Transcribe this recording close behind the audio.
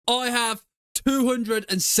I have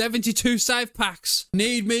 272 save packs.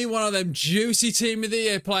 Need me one of them juicy Team of the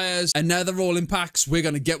Year players. And now they're all in packs. We're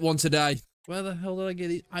going to get one today. Where the hell did I get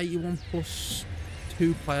these 81 plus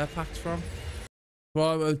 2 player packs from?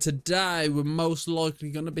 Right, well, today we're most likely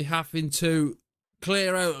going to be having to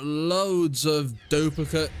clear out loads of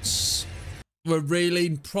duplicates. We're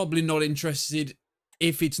really probably not interested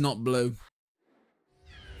if it's not blue.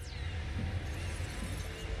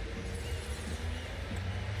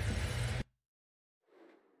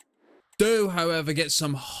 Do, however, get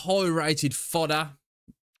some high-rated fodder.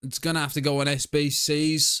 It's going to have to go on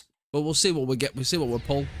SBCs, but we'll see what we get. We'll see what we'll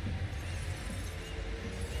pull.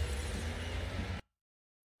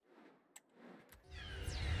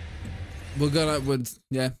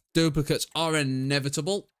 Yeah, duplicates are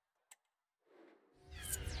inevitable.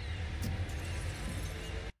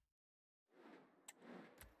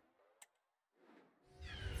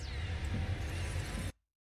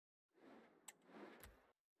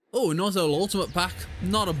 Oh, nice little ultimate pack.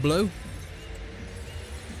 Not a blue.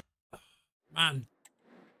 Man.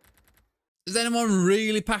 Has anyone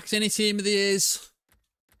really packed any Team of the Years?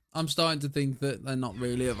 I'm starting to think that they're not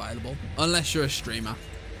really available. Unless you're a streamer.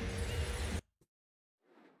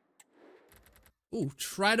 Oh,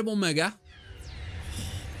 tradable mega.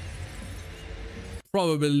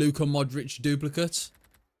 Probably Luka Modric duplicate.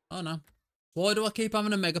 Oh no. Why do I keep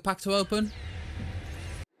having a mega pack to open?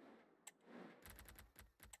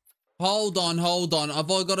 Hold on. Have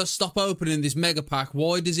I got to stop opening this mega pack?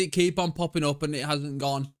 Why does it keep on popping up and it hasn't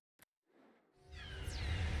gone?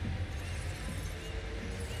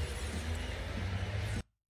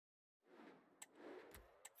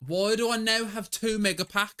 Why do I now have 2 mega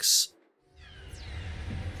packs?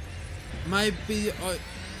 Maybe I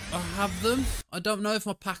have them. I don't know if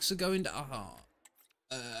my packs are going to...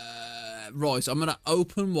 right, so I'm going to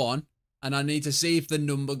open one and I need to see if the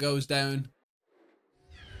number goes down.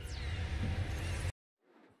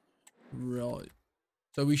 Right.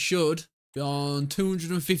 So we should be on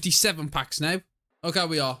 257 packs now. Okay,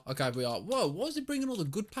 we are. Whoa, why is it bringing all the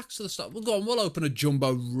good packs to the start? We'll go on, we'll open a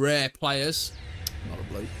jumbo rare players. Not a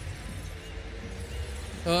blue.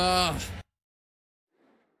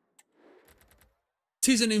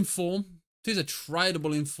 Tis an inform. Tis a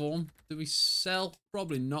tradable inform. Do we sell?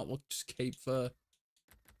 Probably not. We'll just keep for...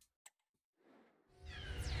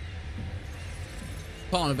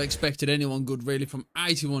 Can't have expected anyone good really from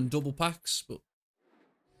 81 double packs, but...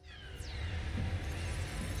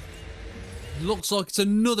 Looks like it's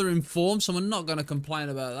another inform, so we're not going to complain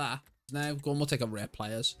about that. Now, go on, we'll take a rare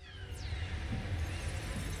players.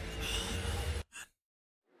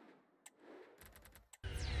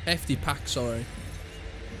 Hefty pack, sorry.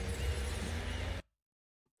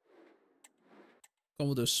 Go on,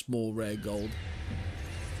 we'll do a small rare gold.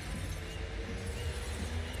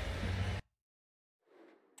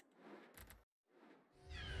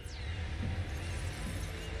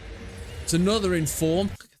 It's another inform.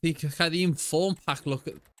 I think the inform pack look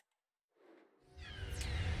at.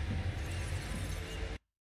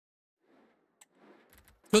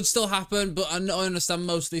 Could still happen, but I understand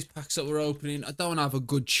most of these packs that we're opening, I don't have a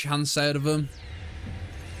good chance out of them.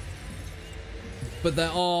 But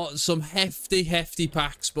there are some hefty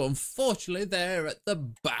packs, but unfortunately they're at the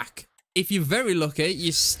back. If you're very lucky,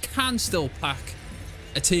 you can still pack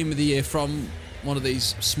a Team of the Year from one of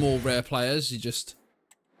these small rare players.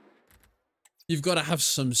 You've got to have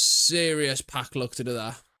some serious pack luck to do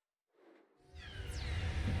that.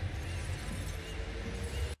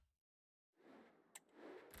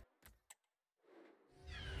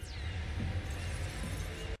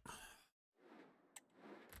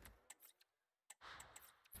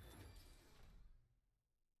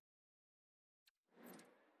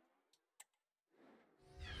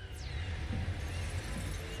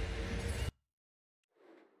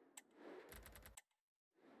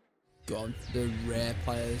 God, the rare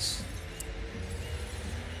players.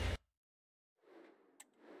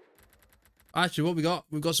 Actually, what we got?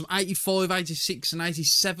 We've got some 85, 86, and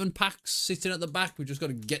 87 packs sitting at the back. We've just got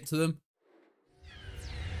to get to them.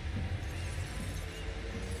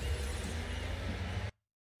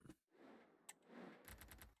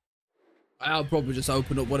 I'll probably just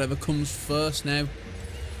open up whatever comes first now.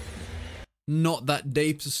 Not that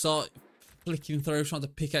deep to start flicking through, trying to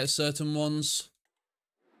pick out certain ones.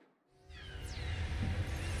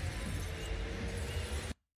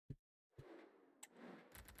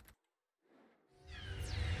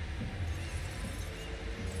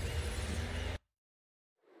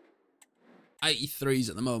 '83s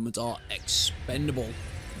at the moment are expendable.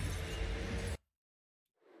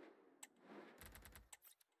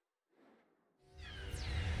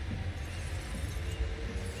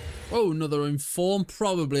 Oh, another inform,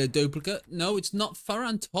 probably a duplicate. No, it's not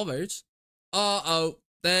Ferran Torres. Uh-oh,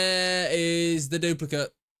 there is the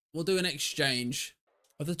duplicate. We'll do an exchange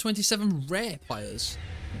of the 27 rare players.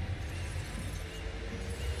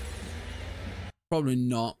 Probably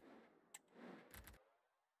not.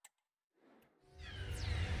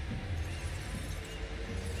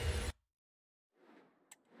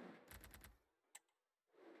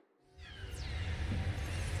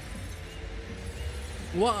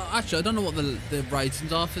 What? Actually, I don't know what the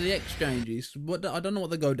ratings are for the exchanges. I don't know what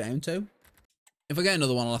they go down to. If I get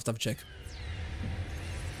another one, I'll have to have a check.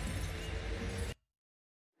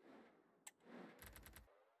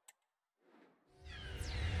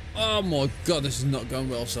 Oh my god, this is not going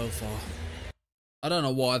well so far. I don't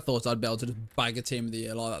know why I thought I'd be able to just bag a team of the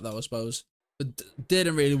year like that though, I suppose. But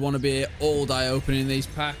didn't really want to be here all day opening these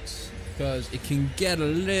packs because it can get a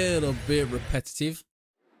little bit repetitive.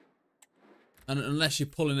 And unless you're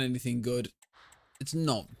pulling anything good, it's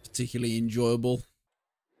not particularly enjoyable.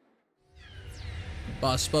 But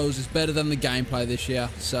I suppose it's better than the gameplay this year,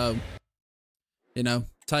 so, you know,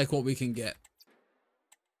 take what we can get.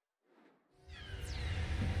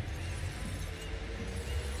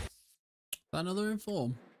 Another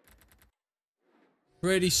inform.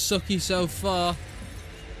 Pretty sucky so far.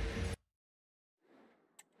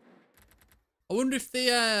 I wonder if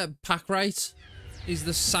the pack rate is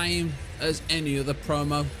the same as any other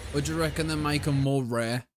promo, or do you reckon they make them more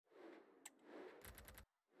rare?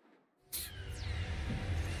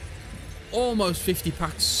 Almost 50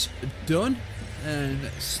 packs done, and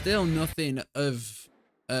still nothing of,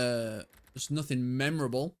 just nothing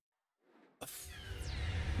memorable.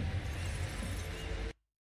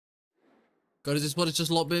 God, is this what it's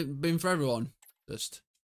just like been for everyone? Just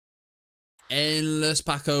endless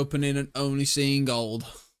pack opening and only seeing gold.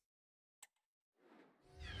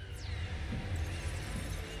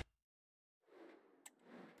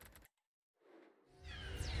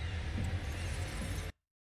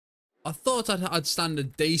 I thought I'd stand a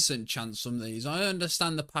decent chance from these. I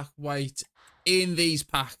understand the pack weight in these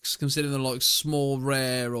packs, considering they're like small,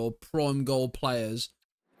 rare, or prime gold players,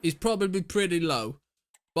 is probably pretty low.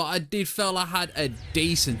 But I did feel I had a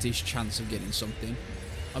decentish chance of getting something.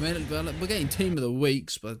 I mean, we're getting Team of the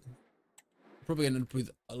Weeks, but probably going to end up with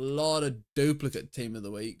a lot of duplicate Team of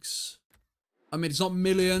the Weeks. I mean, it's not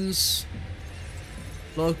millions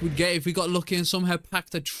like we'd get if we got lucky and somehow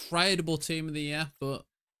packed a tradable Team of the Year, but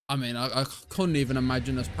I mean, I couldn't even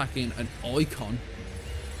imagine us packing an icon,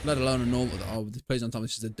 let alone a normal. Oh, please don't tell me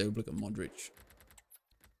this is a duplicate Modric.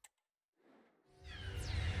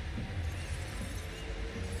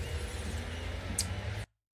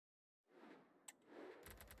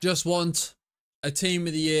 Just want a Team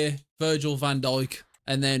of the Year, Virgil van Dijk,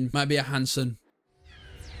 and then maybe a Hansen.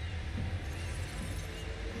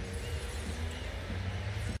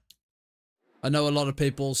 I know a lot of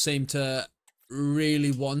people seem to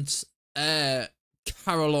really want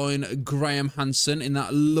Caroline Graham Hansen in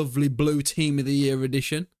that lovely blue Team of the Year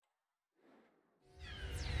edition.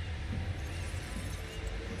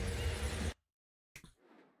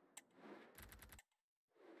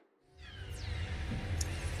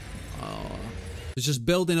 It's just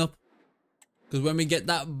building up, because when we get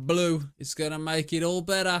that blue, it's going to make it all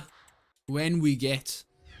better. When we get.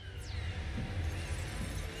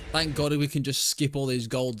 Thank God we can just skip all these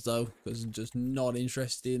golds though, because I'm just not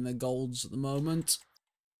interested in the golds at the moment.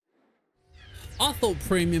 I thought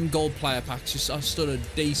premium gold player packs just stood a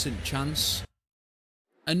decent chance.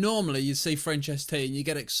 And normally you see French ST and you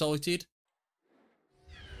get excited.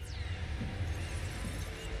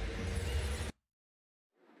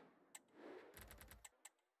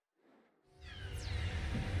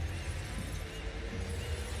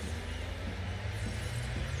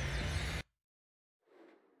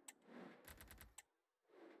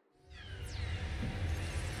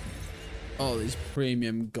 Oh, these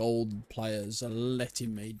premium gold players are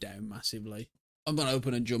letting me down massively. I'm going to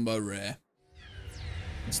open a jumbo rare.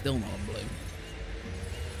 Still not a blue.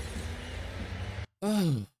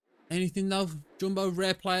 Oh, anything though? Jumbo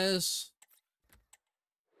rare players?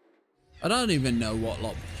 I don't even know what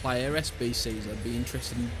lot player SBCs I'd be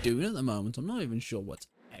interested in doing at the moment. I'm not even sure what's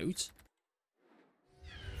out.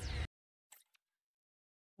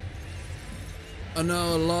 I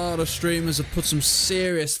know a lot of streamers have put some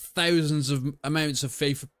serious thousands of amounts of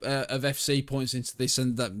FIFA of FC points into this,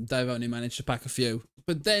 and that they've only managed to pack a few.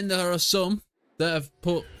 But then there are some that have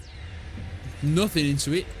put nothing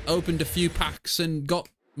into it, opened a few packs, and got,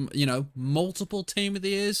 you know, multiple Team of the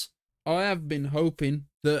Years. I have been hoping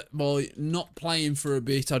that by not playing for a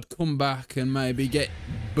bit, I'd come back and maybe get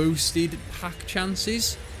boosted pack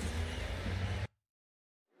chances.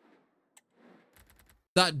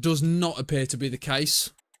 That does not appear to be the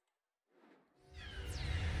case.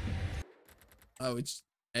 Oh, it's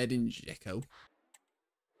Edin Dzeko.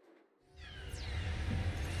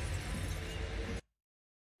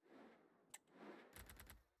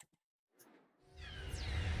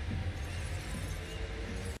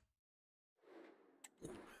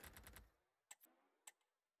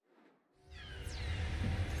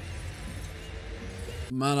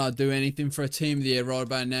 Man, I'd do anything for a team of the year right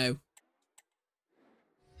about now.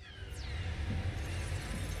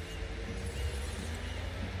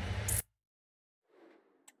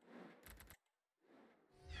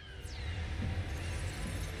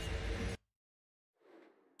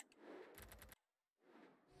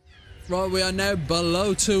 Right, we are now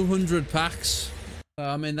below 200 packs.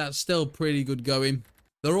 I mean, that's still pretty good going.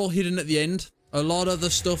 They're all hidden at the end. A lot of the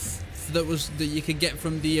stuff that you could get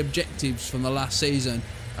from the objectives from the last season,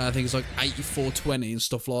 I think it's like 84-20 and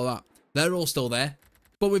stuff like that. They're all still there.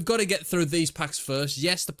 But we've got to get through these packs first.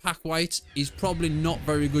 Yes, the pack weight is probably not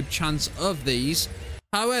very good chance of these.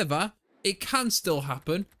 However, it can still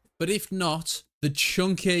happen. But if not, the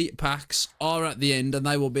chunky packs are at the end and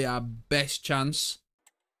they will be our best chance.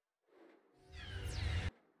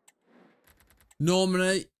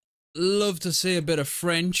 Normally, love to see a bit of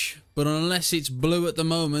French, but unless it's blue at the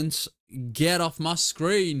moment, get off my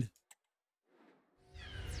screen.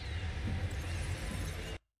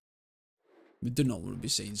 We do not want to be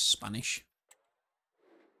seeing Spanish.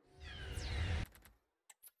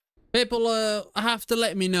 People have to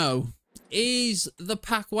let me know, is the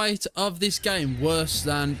pack weight of this game worse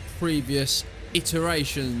than previous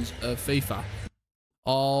iterations of FIFA?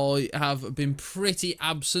 I have been pretty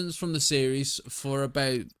absent from the series for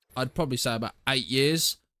about, I'd probably say about 8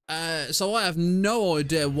 years. So I have no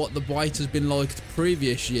idea what the weight has been like the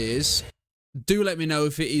previous years. Do let me know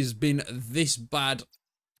if it has been this bad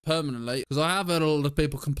permanently, because I have heard a lot of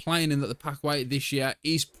people complaining that the pack weight this year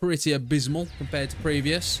is pretty abysmal compared to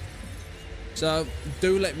previous. So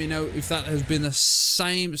do let me know if that has been the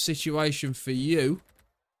same situation for you.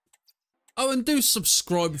 Oh, and do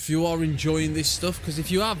subscribe if you are enjoying this stuff, because if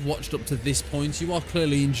you have watched up to this point, you are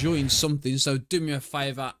clearly enjoying something. So do me a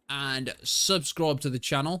favour and subscribe to the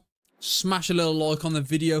channel. Smash a little like on the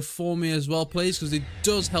video for me as well, please, because it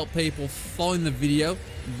does help people find the video.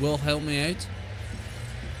 It will help me out.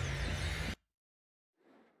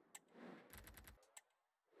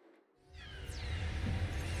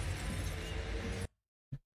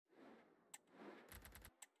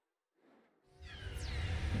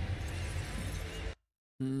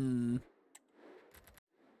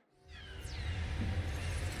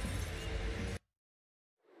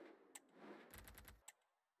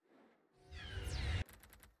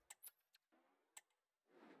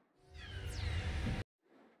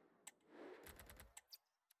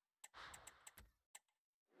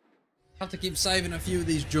 Have to keep saving a few of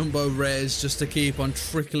these jumbo rares just to keep on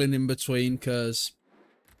trickling in between, because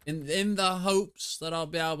in the hopes that I'll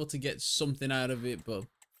be able to get something out of it, but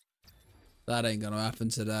that ain't gonna happen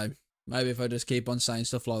today. Maybe if I just keep on saying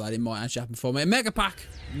stuff like that, it might actually happen for me. A mega pack,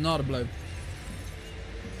 not a blue.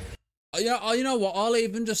 Yeah, you know what? I'll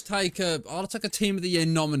even just take I'll take a team of the year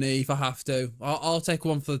nominee if I have to. I'll take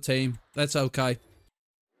one for the team. That's okay.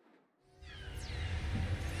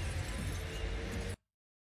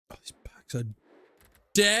 Oh, these packs are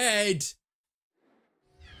dead.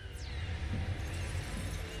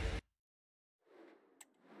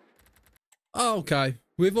 Okay,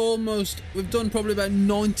 we've done probably about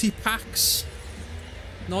 90 packs,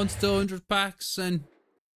 90 to 100 packs, and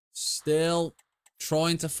still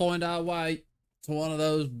trying to find our way to one of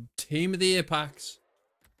those team of the year packs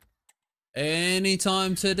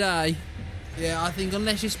anytime today. Yeah, I think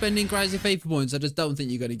unless you're spending crazy FIFA points, I just don't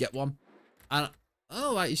think you're going to get one. And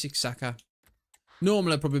oh, 86 Saka.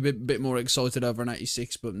 Normally I'd probably be a bit more excited over an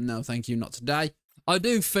 86, but no, thank you, not today. I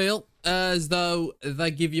do feel as though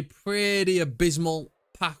they give you pretty abysmal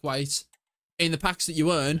pack weight in the packs that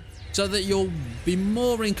you earn, so that you'll be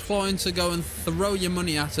more inclined to go and throw your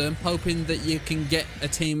money at them, hoping that you can get a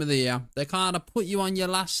team of the year. They kind of put you on your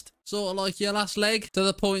last, sort of like your last leg, to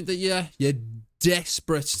the point that you're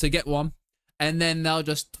desperate to get one, and then they'll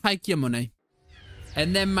just take your money,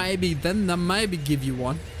 and then they'll maybe give you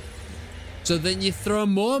one, so then you throw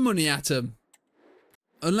more money at them.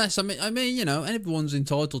 Unless, I mean, you know, everyone's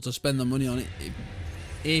entitled to spend the money on it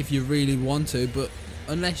if you really want to, but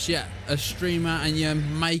unless you're a streamer and you're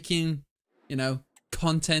making, you know,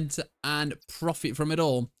 content and profit from it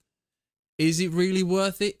all, is it really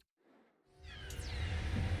worth it?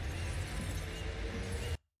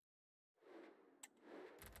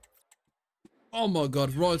 Oh my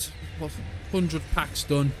god, right, 100 packs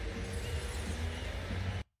done.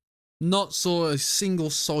 Not saw a single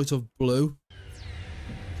sight of blue.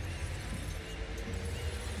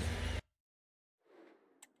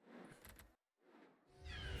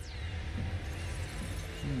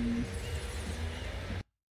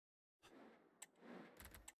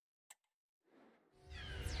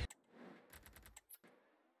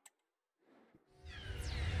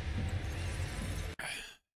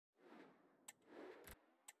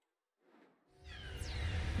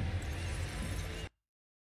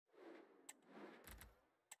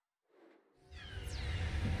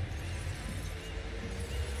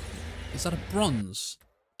 Is that a bronze?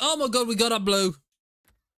 Oh my god, we got a blue.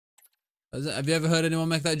 Have you ever heard anyone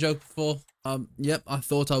make that joke before? Yep, I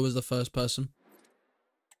thought I was the first person.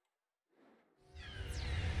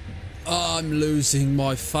 Oh, I'm losing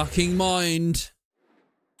my fucking mind.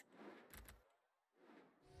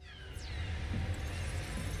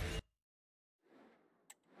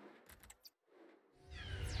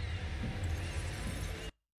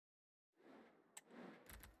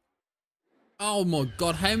 Oh my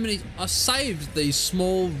god, how many... I saved these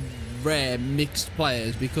small, rare, mixed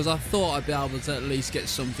players because I thought I'd be able to at least get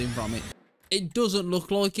something from it. It doesn't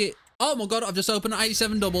look like it. Oh my god, I've just opened an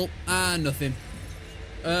 87 double and nothing.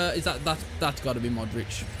 Is that's got to be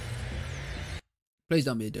Modric. Please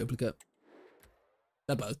don't be a duplicate.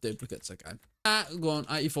 They're both duplicates, okay. Go on,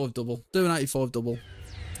 85 double. Do an 85 double.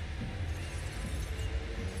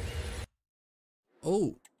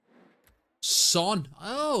 Oh. Son.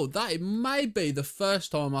 Oh, that may be the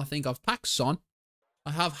first time I think I've packed Son. I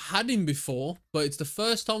have had him before, but it's the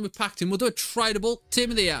first time we packed him. We'll do a tradable. Team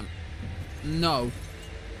of the year. No.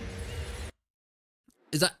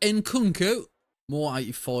 Is that Nkunku? More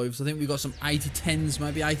 85s. I think we've got some 80-10s,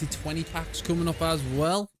 maybe 80-20 packs coming up as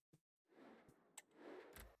well.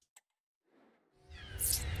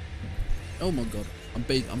 Oh my god.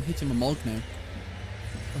 I'm hitting my mark now.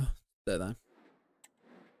 Oh, there.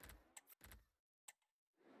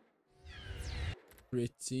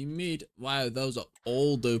 Pretty mid. Wow, those are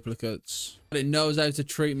all duplicates. But it knows how to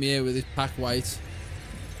treat me here with its pack weight.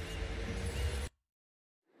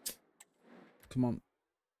 Come on.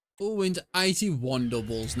 Oh, into 81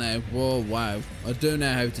 doubles now. Whoa, wow. I do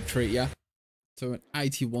know how to treat you. So an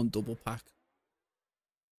 81 double pack.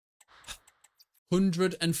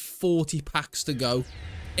 140 packs to go.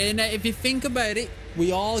 And if you think about it,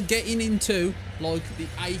 we are getting into like the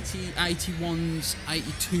 80, 81s,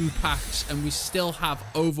 82 packs, and we still have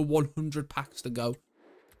over 100 packs to go.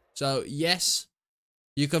 So yes,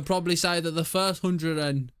 you could probably say that the first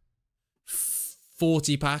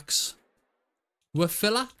 140 packs were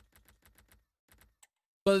filler.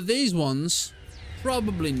 But these ones,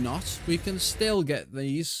 probably not. We can still get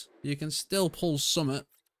these. You can still pull summit.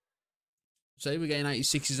 Say we're getting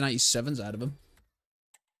 86s and 87s out of them.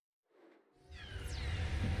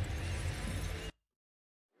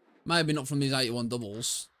 Maybe not from these 81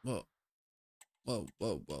 doubles, but... Whoa.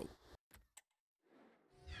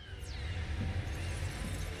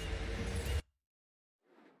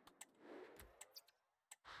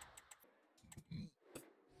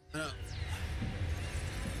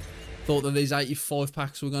 Thought that these 85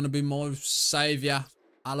 packs were going to be more saviour.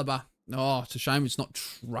 Alaba. Oh, it's a shame it's not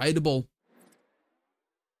tradable.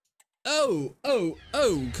 Oh.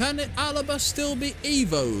 Can it Alaba still be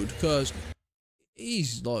evoed? Because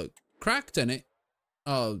he's like cracked in it.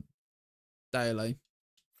 Oh, daily.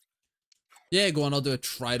 Yeah, go on. I'll do a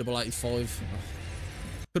tradable 85. Oh,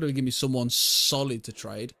 could have given me someone solid to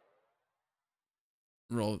trade.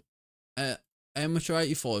 Right. How much are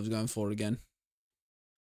 85s going for again?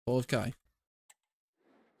 5k.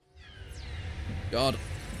 God.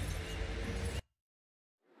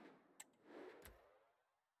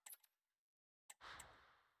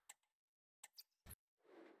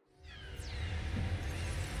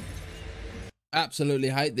 Absolutely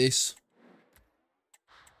hate this.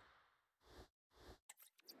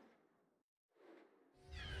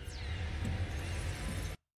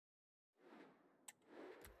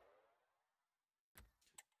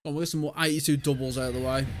 We'll get some more 82 doubles out of the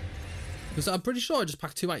way. Because I'm pretty sure I just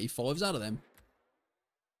packed two 85s out of them.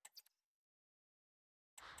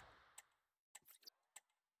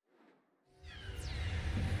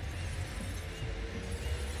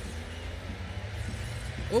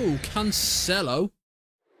 Oh, Cancelo.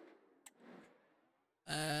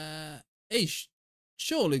 He's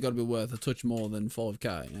surely got to be worth a touch more than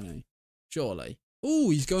 5k, you know. Surely. Oh,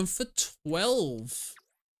 he's going for 12.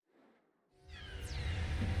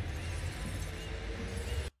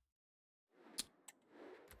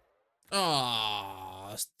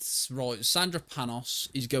 Ah, right. Sandra Panos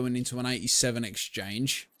is going into an 87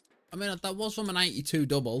 exchange. I mean, that was from an 82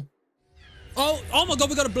 double. Oh my god,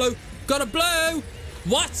 we got a blue. got a blue.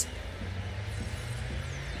 What?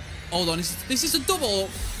 Hold on, this is a double.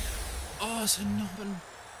 Oh, it's a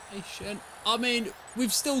nomination. I mean,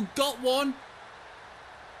 we've still got one.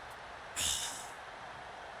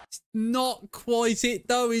 It's not quite it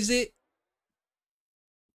though, is it?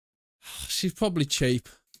 She's probably cheap.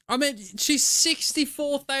 I mean, she's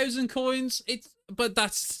 64,000 coins. But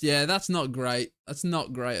that's not great. That's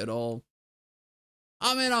not great at all.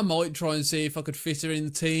 I mean, I might try and see if I could fit her in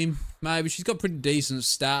the team. Maybe. She's got pretty decent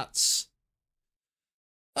stats.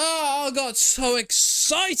 Oh, I got so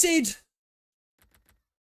excited.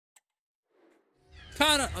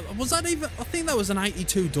 Was that even... I think that was an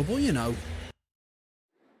 82 double, you know.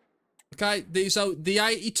 Okay, so the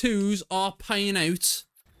 82s are paying out.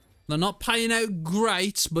 They're not paying out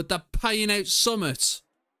great, but they're paying out summit.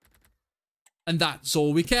 And that's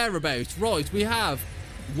all we care about. Right, we have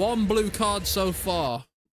one blue card so far.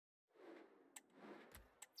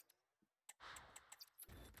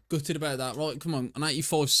 Gutted about that. Right, come on. An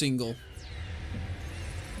 85 single.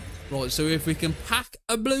 Right, so if we can pack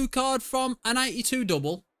a blue card from an 82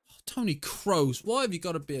 double. Oh, Tony Kroos, why have you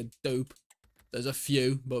got to be a dope? There's a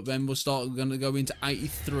few, but then we're going to go into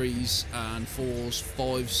 83s and 4s,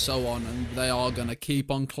 5s, so on. And they are going to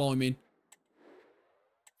keep on climbing.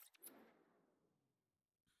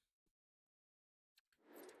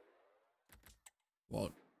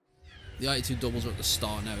 What? The 82 doubles are at the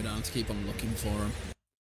start now. We don't have to keep on looking for them.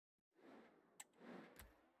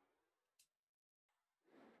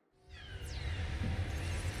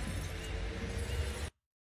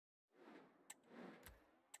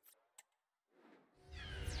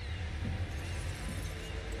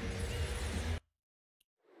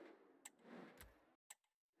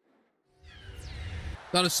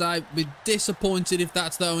 Gotta say, be disappointed if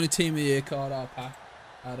that's the only team of the year card I'll pack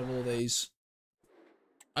out of all these.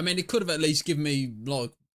 I mean, it could have at least given me,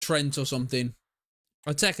 like, Trent or something.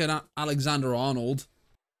 I'd take an Alexander-Arnold.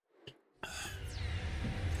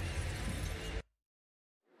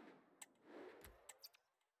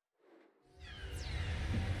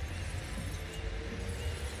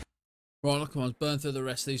 Right, come on, let's burn through the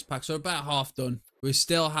rest of these packs. We're about half done. We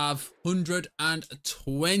still have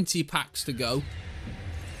 120 packs to go.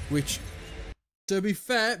 Which, to be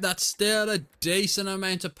fair, that's still a decent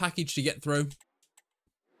amount of package to get through.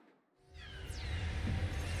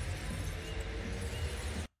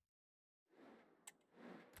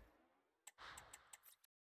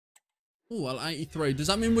 Oh, well, 83. Does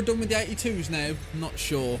that mean we're done with the 82s now? I'm not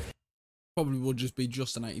sure. Probably will just be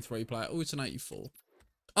just an 83 player. Oh, it's an 84.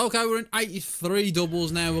 Okay, we're in 83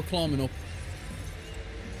 doubles now. We're climbing up.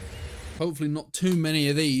 Hopefully not too many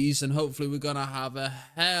of these, and hopefully we're going to have a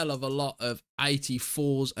hell of a lot of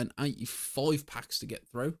 84s and 85 packs to get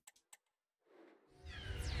through.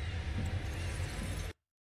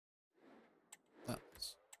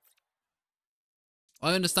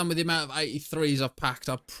 I understand with the amount of 83s I've packed,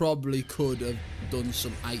 I probably could have done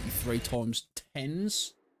some 83 times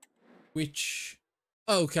 10s. Which,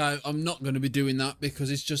 okay, I'm not going to be doing that because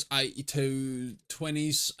it's just 82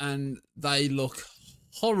 20s and they look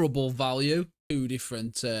horrible value. Two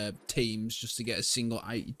different teams just to get a single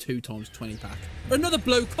 82 times 20 pack. Another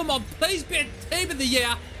blue, come on, please be a team of the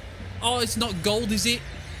year. Oh, it's not gold, is it?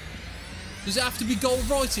 Does it have to be gold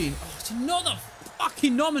writing? Oh, it's another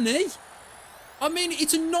fucking nominee. I mean,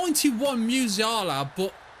 it's a 91 Musiala,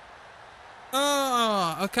 but...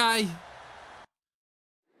 okay.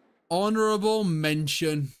 Honourable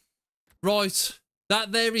mention. Right.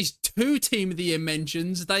 That there is 2 Team of the Year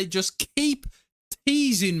mentions. They just keep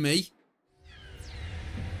teasing me.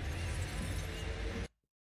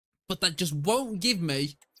 But that just won't give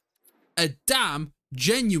me a damn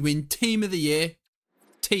genuine Team of the Year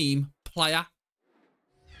team player.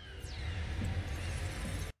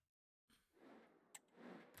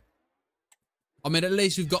 I mean, at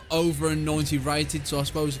least we've got over a 90 rated, so I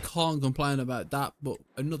suppose I can't complain about that. But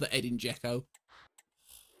another Edin Dzeko.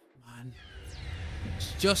 Man.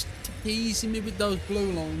 It's just teasing me with those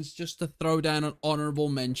blue lines just to throw down an honourable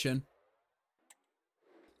mention.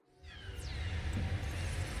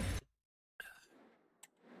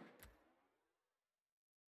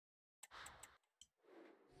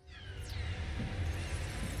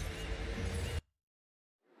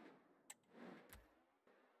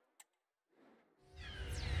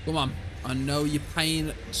 Come on, I know you're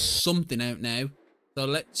paying something out now, so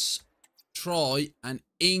let's try and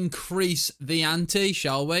increase the ante,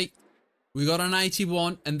 shall we? We got an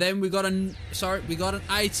 81, and then we got an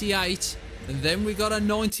 88, and then we got a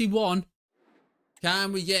 91.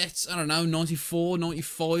 Can we get, I don't know, 94,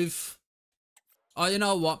 95? Oh, you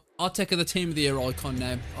know what? I'll take the Team of the Year icon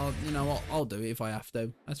now. You know what? I'll do it if I have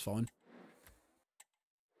to. That's fine.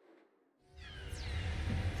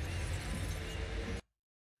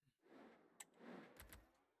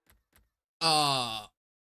 I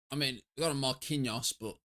mean, we got a Marquinhos,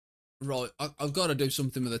 but right, I've got to do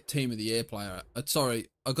something with a team of the year player. Sorry,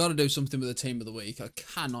 I've got to do something with a team of the week. I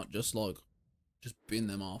cannot just like just bin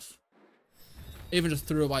them off. Even just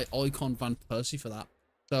threw away Icon Van Persie for that.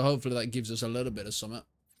 So hopefully that gives us a little bit of something.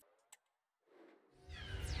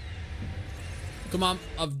 Come on,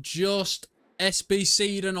 I've just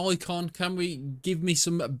SBC'd an Icon. Can we give me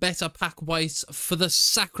some better pack weights for the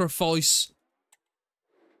sacrifice?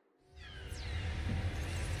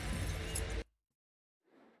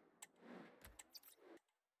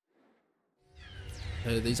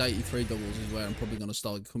 These 83 doubles is where I'm probably going to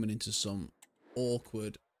start coming into some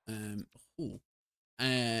awkward.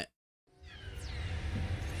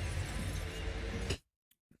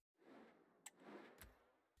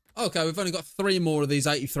 Okay, we've only got 3 more of these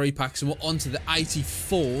 83 packs and we're on to the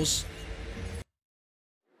 84s.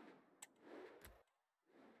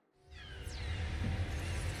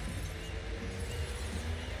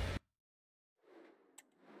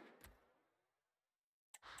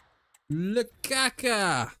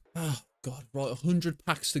 Lukaku. Oh god, right, 100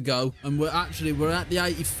 packs to go, and we're at the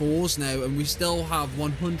 84s now, and we still have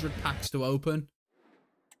 100 packs to open,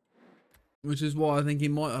 which is why I think it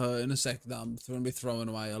might hurt in a sec that I'm going to be throwing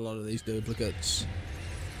away a lot of these duplicates.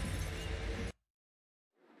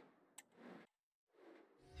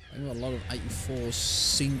 I've got a lot of 84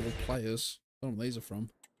 single players. I don't know where these are from.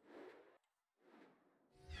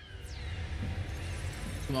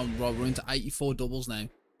 Come on, Rob, we're into 84 doubles now.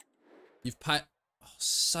 You've paid... Oh,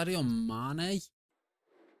 Sadio Mane?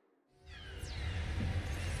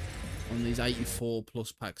 On these 84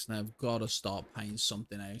 plus packs now, I've got to start paying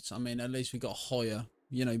something out. I mean, at least we got higher.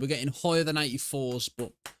 You know, we're getting higher than 84s,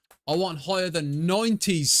 but I want higher than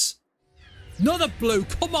 90s. Another blue,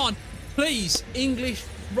 come on. Please, English.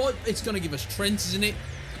 Right, it's going to give us Trent, isn't it?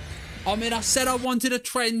 I mean, I said I wanted a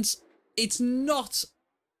Trent. It's not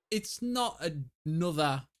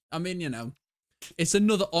another... I mean, you know... It's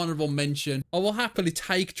another honourable mention. I will happily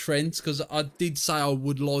take Trent because I did say I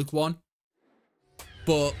would like one.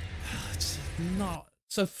 But it's not.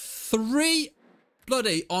 So 3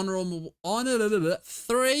 honourable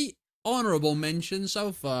mentions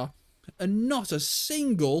so far. And not a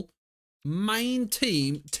single main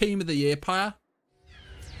team of the year player.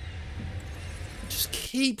 Just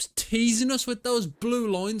keeps teasing us with those blue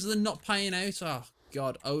lines and then not paying out. Oh.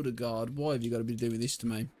 God, oh to God, why have you got to be doing this to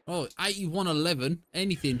me? Oh, 81-11,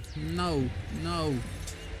 anything? No.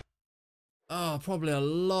 Oh, probably a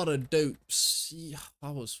lot of dupes. Yeah,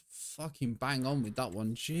 I was fucking bang on with that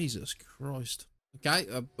one. Jesus Christ. Okay,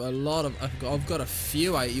 I've got a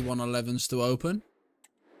few 81-11s to open.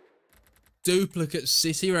 Duplicate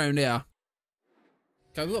City round here.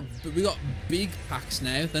 Okay, we got big packs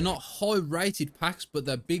now. They're not high-rated packs, but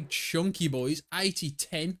they're big, chunky boys.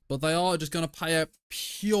 80-10, but they are just going to pay out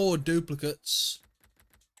pure duplicates.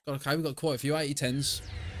 Okay, we've got quite a few 80-10s.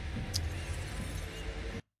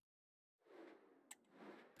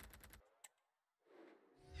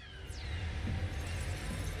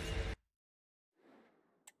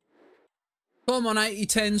 Come on,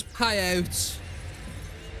 80-10s, pay out.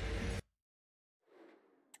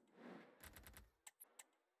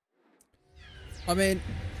 I mean,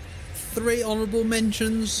 3 honourable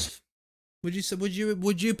mentions. Would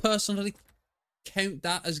you personally count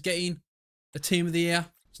that as getting a team of the year?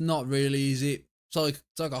 It's not really, is it? It's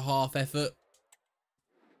like a half effort.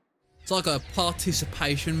 It's like a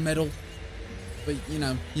participation medal. But you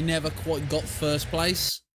know, you never quite got first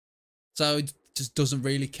place. So it just doesn't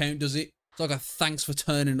really count, does it? It's like a thanks for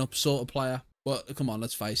turning up sort of player. But come on,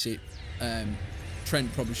 let's face it.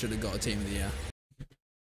 Trent probably should have got a team of the year.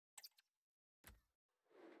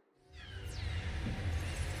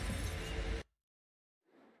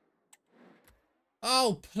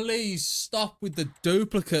 Oh, please stop with the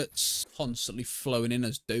duplicates. Constantly flowing in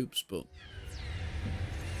as dupes, but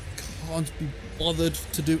can't be bothered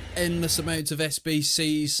to do endless amounts of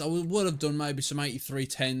SBCs. I would have done maybe some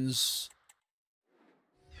 83-10s.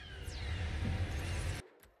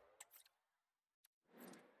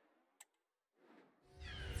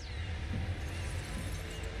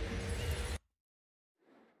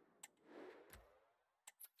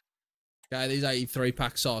 Okay, these 83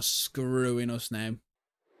 packs are screwing us now.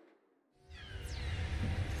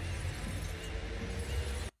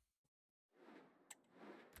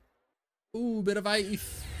 Ooh, bit of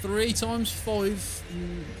 83 times 5.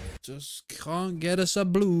 Just can't get us a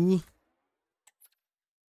blue.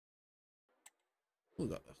 We've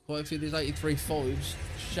got quite a few of these 83 5s.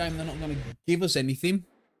 Shame they're not going to give us anything.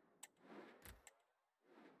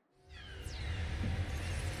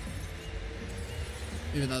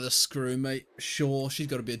 Even though they're screwing me. Sure, she's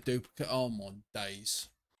got to be a duplicate. Oh my days.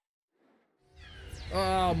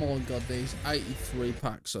 Oh my god, these 83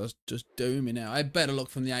 packs are just doing me now. I had better luck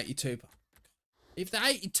from the 82 pack. If the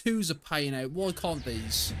 82s are paying out, why can't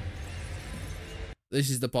these? This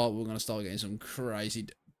is the part where we're going to start getting some crazy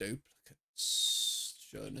duplicates.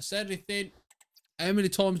 Shouldn't have said anything. How many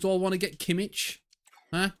times do I want to get Kimmich?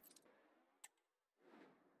 Huh?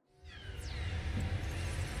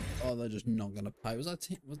 Oh, they're just not going to pay. Was that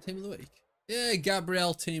team of the week? Yeah,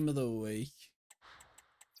 Gabriel team of the week.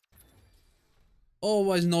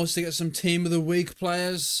 Always nice to get some team of the week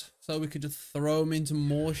players, so we could just throw them into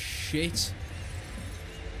more shit.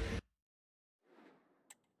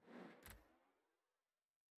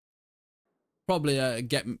 Probably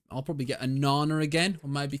I'll probably get a Nana again, or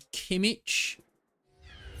maybe Kimmich,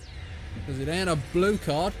 because it ain't a blue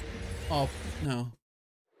card. Oh no,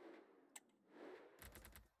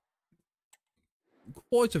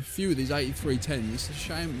 quite a few of these 83 10s. It's a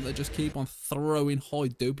shame they just keep on throwing high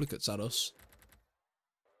duplicates at us.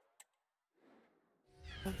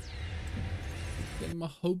 Getting my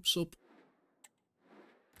hopes up.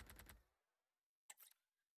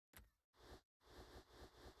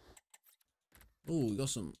 Oh, we got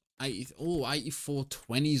some 84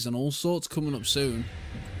 20s and all sorts coming up soon.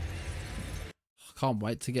 I can't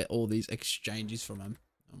wait to get all these exchanges from him.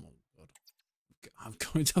 Oh my god. I'm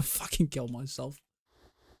going to fucking kill myself.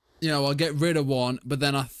 You know, I'll get rid of one, but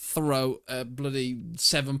then I throw a bloody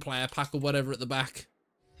 7-player pack or whatever at the back.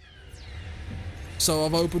 So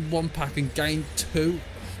I've opened 1 pack and gained 2.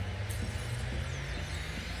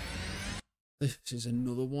 This is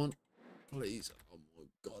another one. Please. Oh my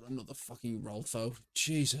god, another fucking Rolfo.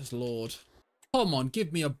 Jesus Lord. Come on,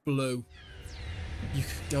 give me a blue. You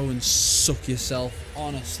could go and suck yourself.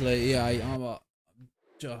 Honestly, yeah, I'm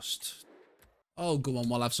just... Oh, go on,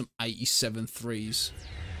 we'll have some 87 3s.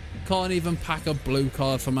 Can't even pack a blue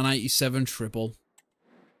card from an 87 triple.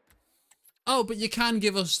 Oh, but you can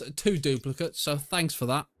give us 2 duplicates, so thanks for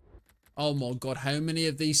that. Oh my god, how many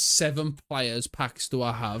of these 7 players packs do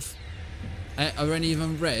I have? Are any of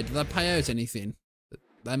them red? Do they pay out anything?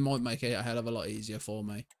 That might make it a hell of a lot easier for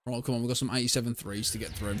me. Right, come on, we've got some 87 3s to get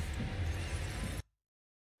through.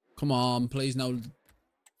 Come on, please no.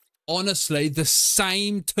 Honestly, the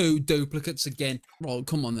same 2 duplicates again. Right,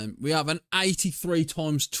 come on then. We have an 83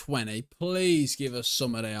 times 20. Please give us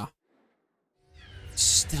some of there.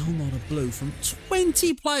 Still not a blue from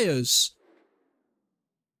 20 players.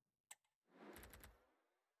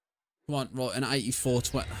 Come on, right, an 84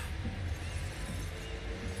 20.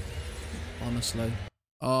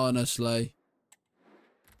 Honestly.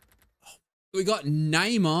 We got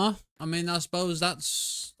Neymar. I mean, I suppose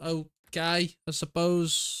that's okay. I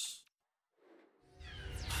suppose.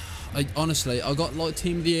 Honestly, I got like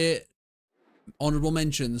Team of the Year honorable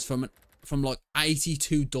mentions from like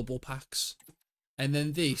 82 double packs. And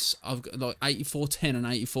then this, I've got like 84 10 and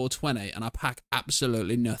 84 20, and I pack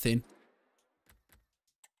absolutely nothing.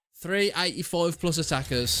 3 85 plus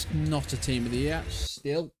attackers. Not a Team of the Year.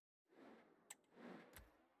 Still.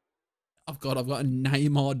 I've got a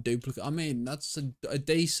Neymar duplicate. I mean, that's a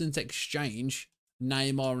decent exchange.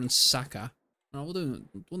 Neymar and Saka. No, we'll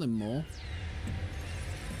do more.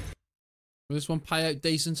 Will this one pay out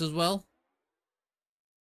decent as well?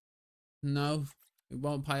 No, it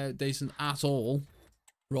won't pay out decent at all.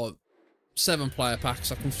 Right, 7-player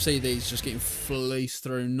packs. I can see these just getting fleeced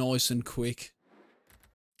through nice and quick.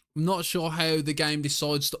 I'm not sure how the game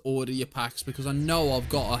decides to order your packs, because I know I've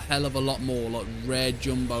got a hell of a lot more like rare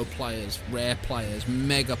jumbo players, rare players,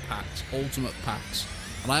 mega packs, ultimate packs,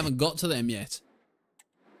 and I haven't got to them yet.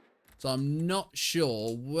 So I'm not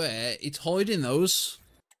sure where it's hiding those.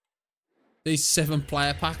 These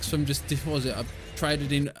 7-player packs from just, what was it? I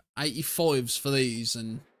traded in 85s for these,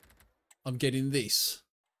 and I'm getting this.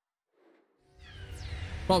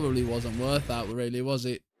 Probably wasn't worth that, really, was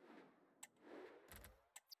it?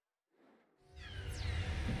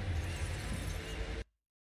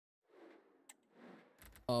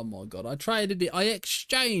 Oh my god, I traded it. I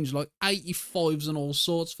exchanged like 85s and all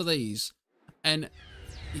sorts for these. And,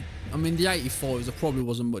 I mean, the 85s, there probably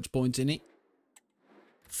wasn't much point in it.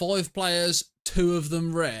 5 players, 2 of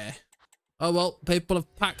them rare. Oh well, people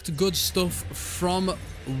have packed good stuff from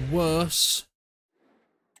worse.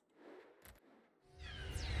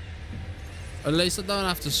 At least I don't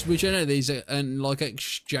have to switch any of these and like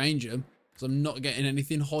exchange them, because I'm not getting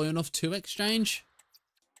anything high enough to exchange.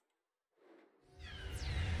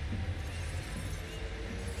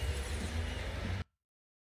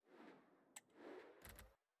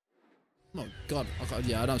 Oh god,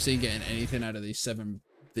 yeah, I don't see getting anything out of these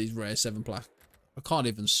rare 7 plaques. I can't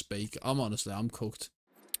even speak. I'm cooked.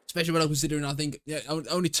 Especially when I'm considering, I think, yeah,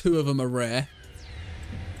 only 2 of them are rare.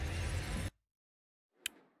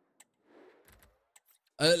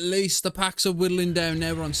 At least the packs are whittling down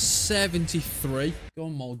now. We're on 73. Oh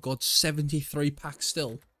my god, 73 packs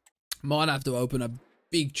still. Might have to open a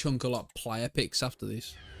big chunk of like player picks after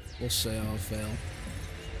this. We'll see how I feel.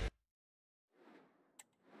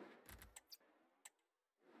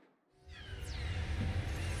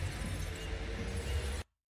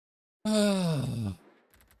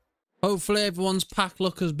 Hopefully everyone's pack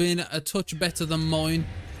luck has been a touch better than mine.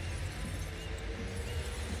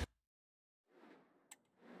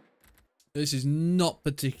 This is not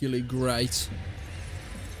particularly great.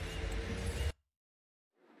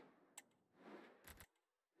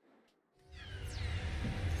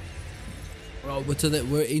 Right,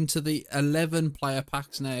 we're into the 11 player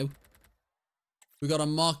packs now. We got a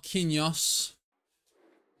Marquinhos.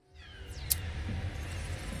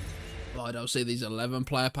 Oh, I don't see these 11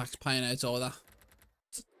 player packs paying out either.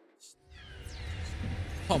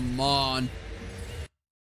 Come on.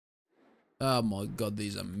 Oh my god,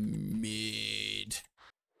 these are mid.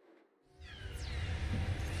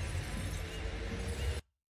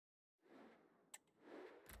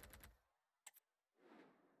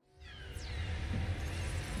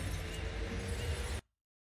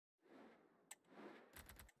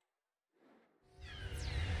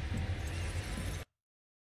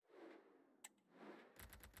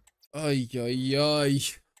 Ay, ay, ay.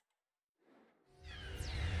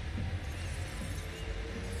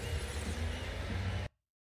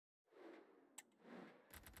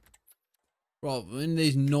 Right, we're in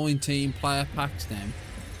these 19 player packs now.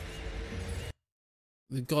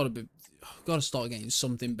 We've got to start getting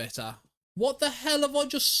something better. What the hell have I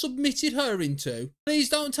just submitted her into? Please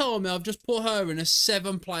don't tell me I've just put her in a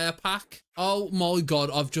 7 player pack. Oh my god,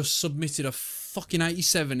 I've just submitted a fucking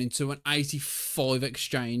 87 into an 85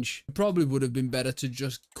 exchange. It probably would have been better to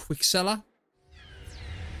just quick sell her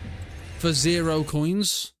for 0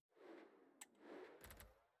 coins.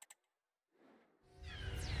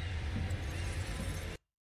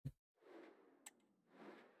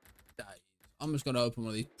 I'm just going to open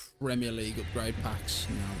one of these Premier League upgrade packs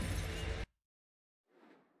now.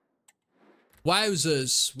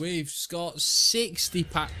 Wowzers, we've got 60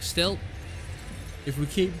 packs still. If we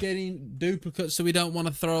keep getting duplicates that we don't want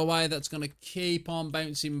to throw away, that's going to keep on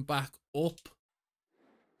bouncing back up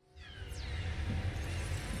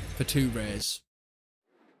for 2 rares.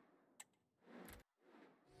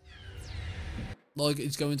 Like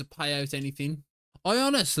it's going to pay out anything.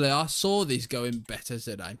 I saw these going better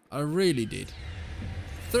today. I really did.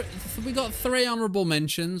 We got 3 honourable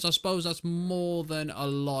mentions. I suppose that's more than a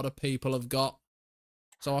lot of people have got.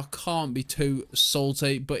 So I can't be too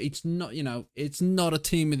salty. But it's not, you know, it's not a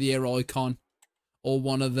Team of the Year icon. Or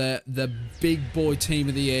one of the big boy Team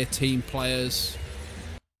of the Year team players.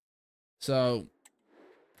 So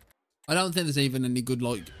I don't think there's even any good,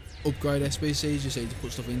 like, upgrade SBCs you need to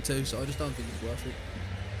put stuff into. So I just don't think it's worth it.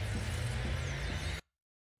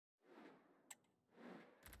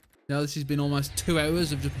 Now this has been almost 2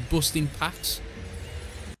 hours of just busting packs.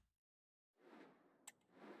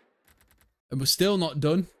 And we're still not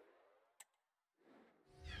done.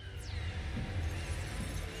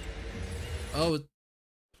 Oh,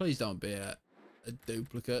 please don't be a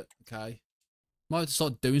duplicate, okay? Might have to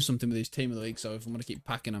start doing something with these Team of the Week, so if I'm going to keep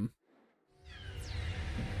packing them.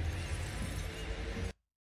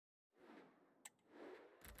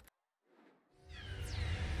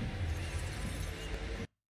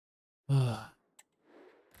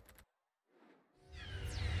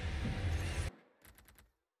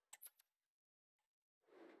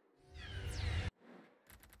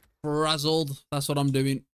 Frazzled, that's what I'm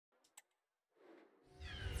doing.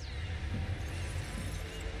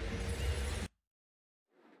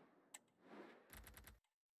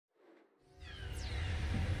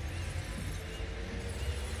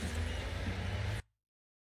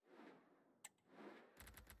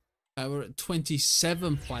 We're at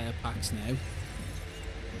 27 player packs now.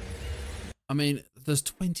 I mean, there's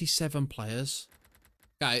 27 players.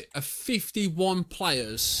 Okay, 51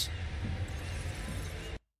 players.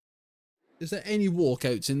 Is there any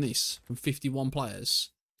walkouts in this from 51 players?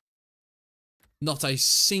 Not a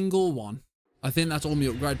single one. I think that's all my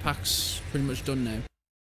upgrade packs pretty much done now.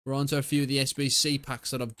 We're on to a few of the SBC packs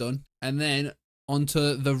that I've done. And then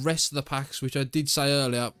onto the rest of the packs, which I did say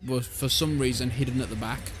earlier were for some reason hidden at the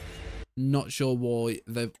back. Not sure why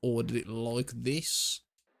they've ordered it like this.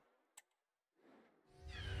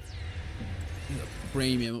 A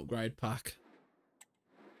premium upgrade pack.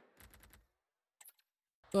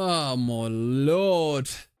 Oh my lord.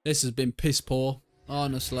 This has been piss poor,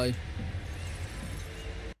 honestly.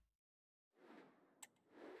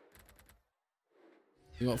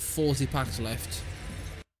 We've got 40 packs left.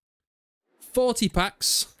 40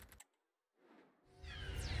 packs.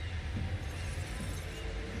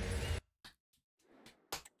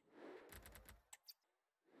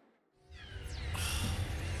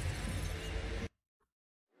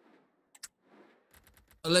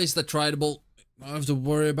 At least they're tradable. I don't have to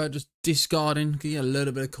worry about just discarding. Get a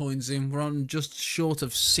little bit of coins in. We're on just short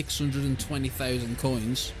of 620,000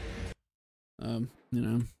 coins. You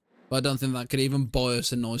know. But I don't think that could even buy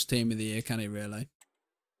us a nice team of the year, can it really?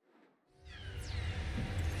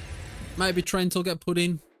 Maybe Trent will get put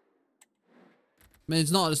in. I mean,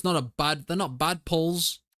 it's not a bad, they're not bad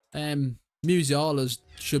pulls. Musiala's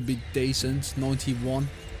should be decent, 91.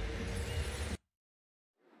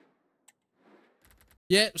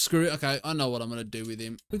 Yeah, screw it. Okay, I know what I'm going to do with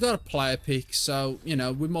him. We've got a player pick, so, you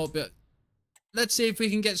know, we might be... Let's see if we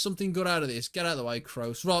can get something good out of this. Get out of the way,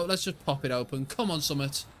 Kroos. Right, let's just pop it open. Come on,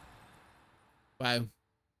 Summit. Wow.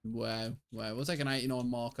 Wow. Wow. We'll take an 89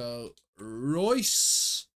 Marco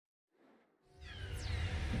Royce.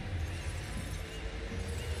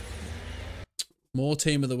 More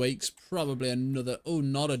team of the weeks. Probably another... Oh,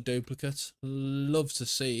 not a duplicate. Love to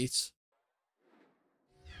see it.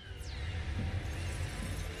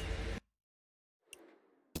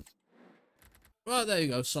 Right, there you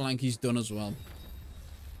go. Solanke's done as well.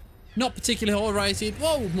 Not particularly high rated.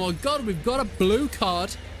 Oh my god, we've got a blue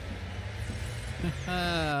card.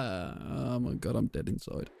 Oh my god, I'm dead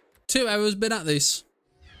inside. 2 hours been at this.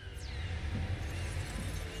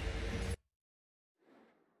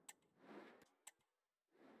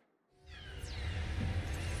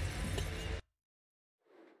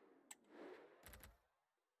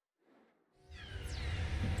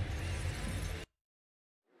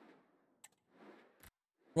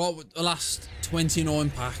 Right, with the last 29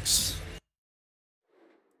 packs.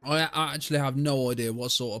 I actually have no idea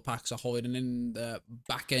what sort of packs are hiding in the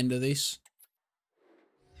back end of this.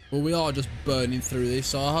 But we are just burning through this.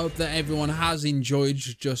 So I hope that everyone has enjoyed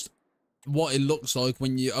just what it looks like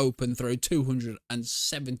when you open through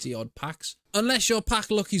 270 odd packs. Unless your pack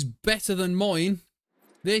luck is better than mine,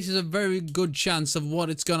 this is a very good chance of what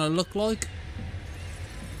it's going to look like.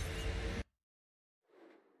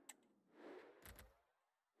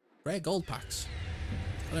 Rare gold packs.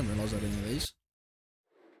 I didn't realise I had any of these.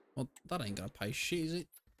 Well, that ain't gonna pay shit, is it?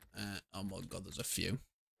 Oh my god, there's a few.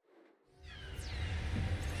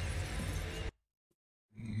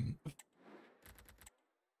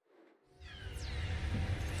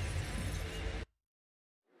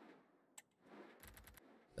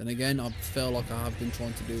 Then again, I feel like I have been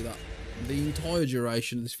trying to do that the entire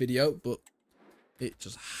duration of this video, but it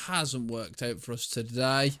just hasn't worked out for us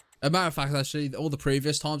today. As a matter of fact, actually, all the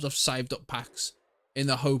previous times I've saved up packs in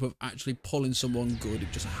the hope of actually pulling someone good.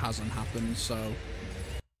 It just hasn't happened. So,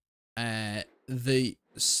 the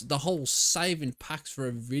whole saving packs for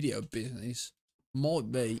a video business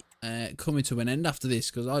might be coming to an end after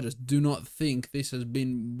this, because I just do not think this has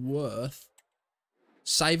been worth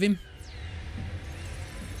saving.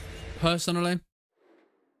 Personally,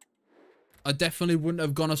 I definitely wouldn't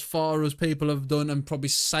have gone as far as people have done and probably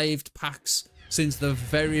saved packs since the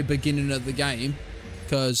very beginning of the game,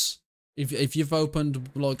 because if you've opened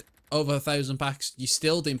like over 1,000 packs, you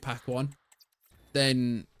still didn't pack one,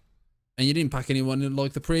 then, and you didn't pack anyone in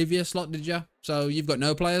like the previous lot, did you? So you've got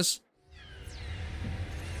no players.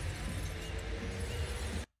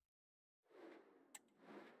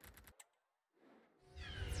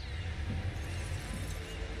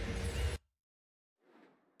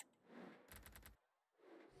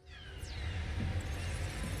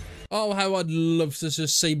 Oh, how I'd love to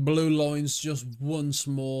just see blue lines just once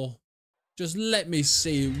more. Just let me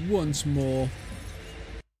see it once more.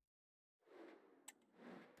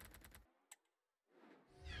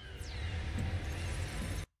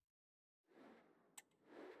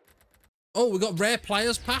 Oh, we got rare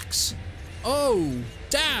players packs. Oh,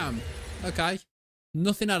 damn. Okay.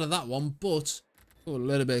 Nothing out of that one, but oh, a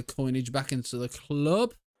little bit of coinage back into the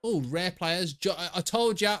club. Oh, rare players. I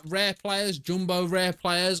told you, rare players, jumbo rare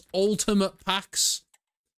players, ultimate packs.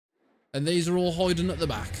 And these are all hiding at the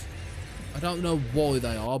back. I don't know why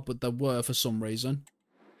they are, but they were for some reason.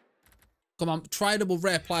 Come on, tradable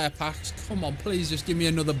rare player packs. Come on, please just give me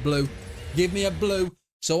another blue. Give me a blue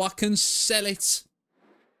so I can sell it.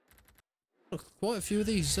 Look, quite a few of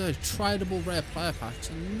these tradable rare player packs.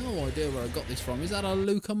 I have no idea where I got this from. Is that a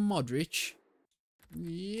Luka Modric?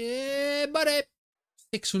 Yeah, buddy.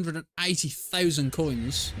 680,000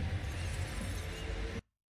 coins.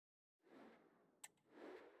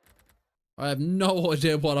 I have no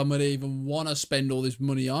idea what I'm going to even want to spend all this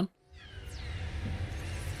money on.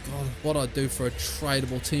 God, God, what I'd do for a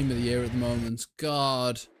tradable team of the year at the moment.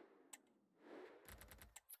 God.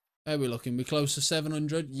 How are we looking? We close to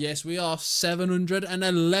 700? Yes, we are.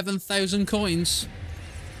 711,000 coins.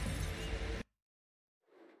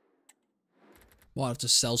 Might have to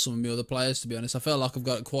sell some of my other players, to be honest. I feel like I've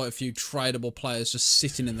got quite a few tradable players just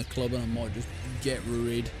sitting in the club, and I might just get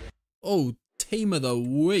rid. Oh, team of the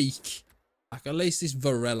week. Like, at least this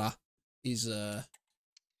Varela is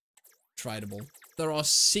tradable. There are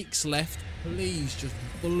 6 left. Please, just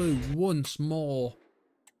blue once more.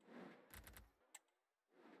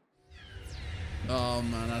 Oh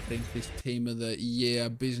man, I think this team of the year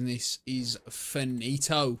business is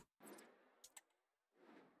finito.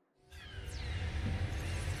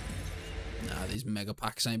 Nah, these mega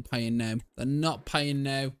packs ain't paying now. They're not paying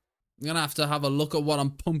now. I'm gonna have to have a look at what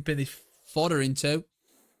I'm pumping this fodder into.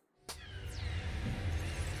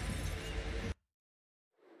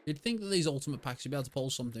 You'd think that these ultimate packs, you'd be able to pull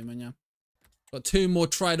something, man, yeah. Got 2 more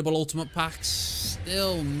tradable ultimate packs.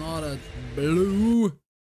 Still not a blue.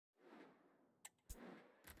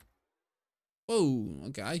 Oh,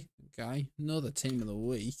 okay. Okay. Another team of the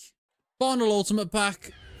week. Final ultimate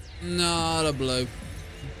pack. Not a blue.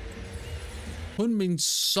 Heung-min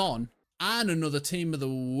Son and another team of the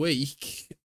week.